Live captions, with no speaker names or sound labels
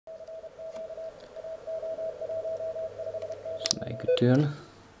make a tune.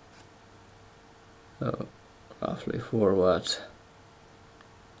 So roughly 4 watts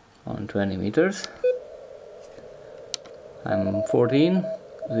on 20 meters. I'm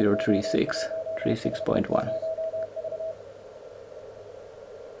 14.036, 36.1.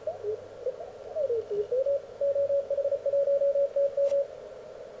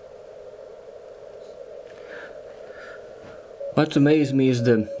 What amazed me is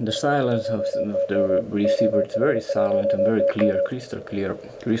the silence of the receiver. It's very silent and very clear, crystal clear,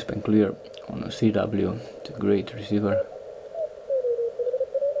 crisp and clear on a CW. It's a great receiver.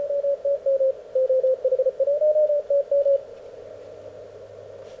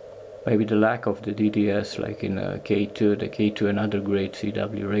 Maybe the lack of the DTS, like in K2, the K2, another great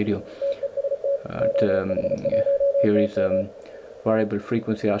CW radio. Here is variable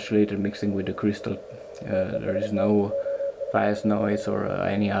frequency oscillator mixing with the crystal. There is no fast noise or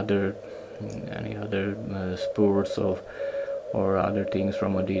any other spurs or other things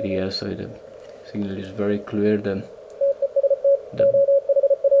from a DTS. So the signal is very clear. The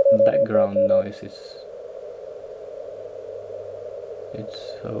background noise is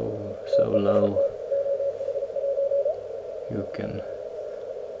so low. You can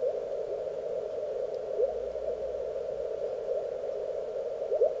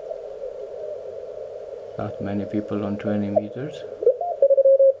not many people on 20 meters.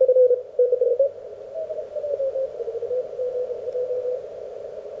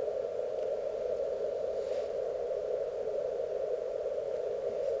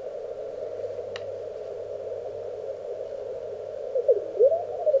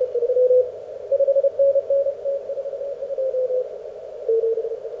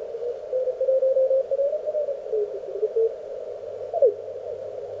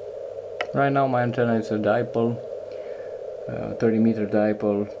 Right now my antenna is a dipole, 30-meter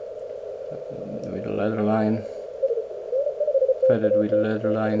dipole with a leather line, fitted with a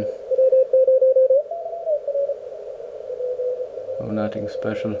leather line. Oh, nothing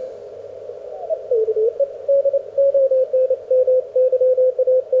special.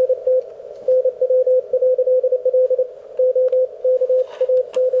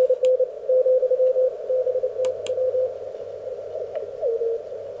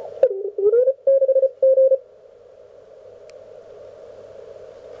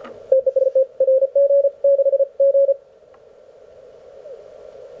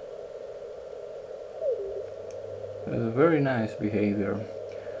 Very nice behavior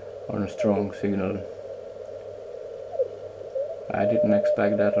on a strong signal. I didn't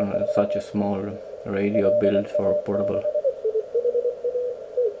expect that on such a small radio build for portable.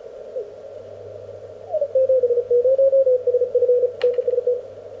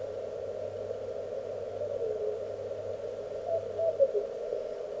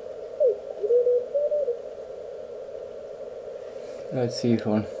 Let's see if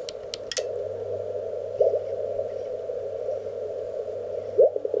one.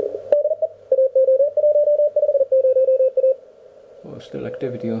 Still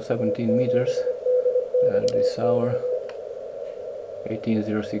activity on 17 meters this hour,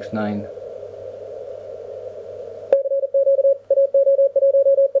 18.069.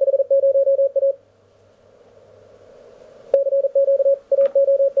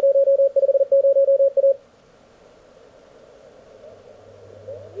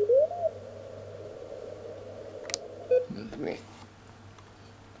 Let me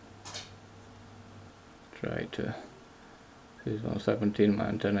try to. This is on 17, my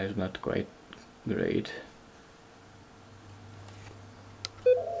antenna is not quite great.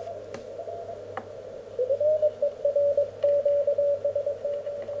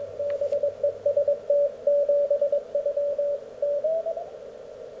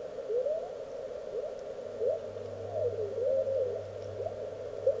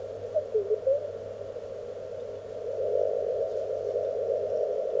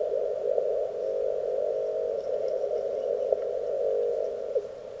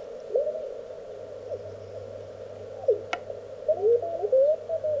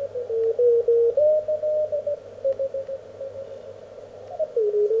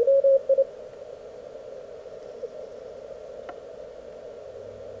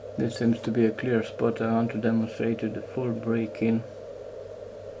 This seems to be a clear spot. I want to demonstrate the full break-in.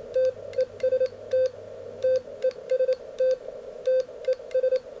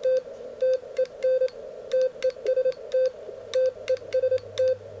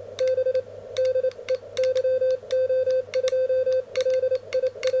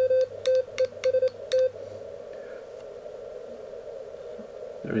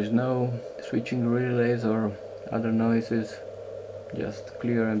 There is no switching relays or other noises. Just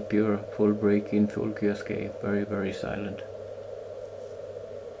clear and pure, full break-in, full QSK, very silent.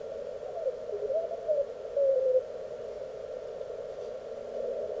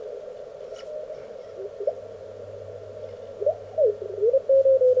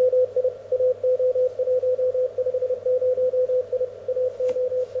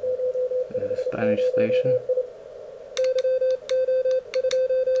 Spanish station.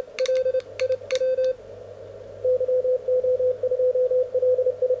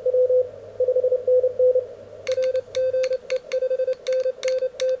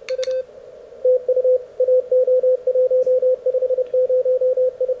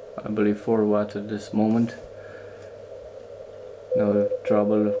 I believe 4 watts at this moment. No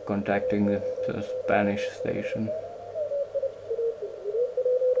trouble contacting the Spanish station.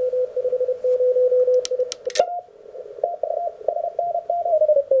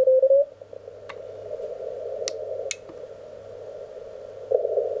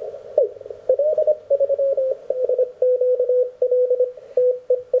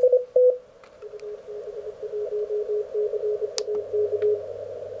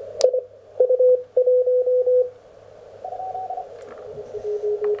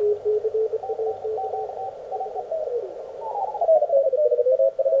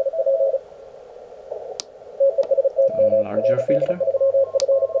 Larger filter,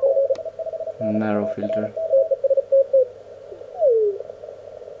 narrow filter.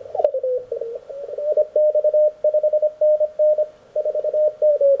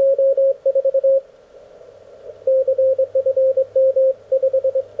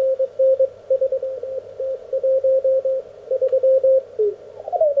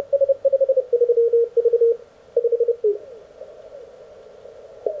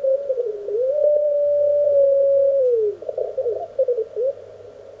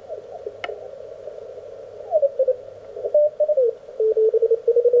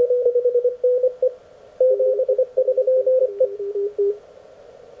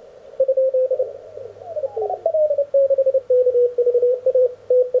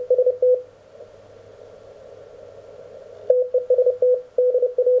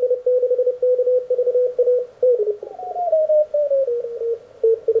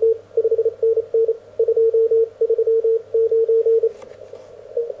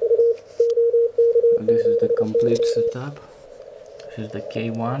 This is the complete setup. This is the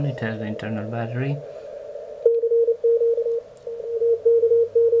K1, it has the internal battery.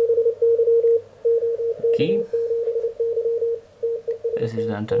 Key. This is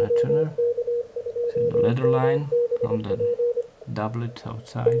the antenna tuner. This is the leader line from the doublet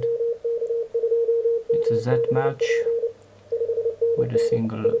outside. It's a Z match with a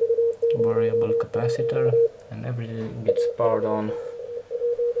single variable capacitor, and everything gets powered on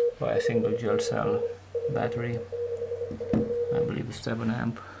by a single gel cell battery. I believe it's 7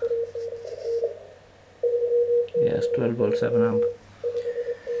 amp. Yes, 12 volt 7 amp.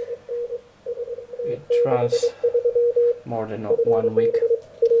 It runs more than 1 week.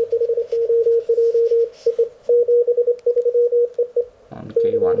 On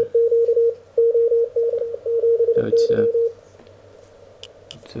K1. So it's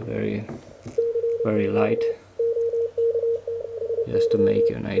a very light, just to make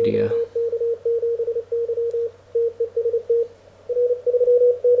you an idea.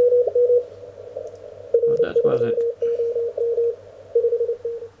 Well, that was it.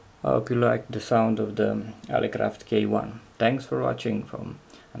 I hope you liked the sound of the Elecraft K1. Thanks for watching from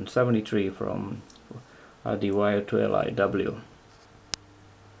 73 from the Wire to LIW.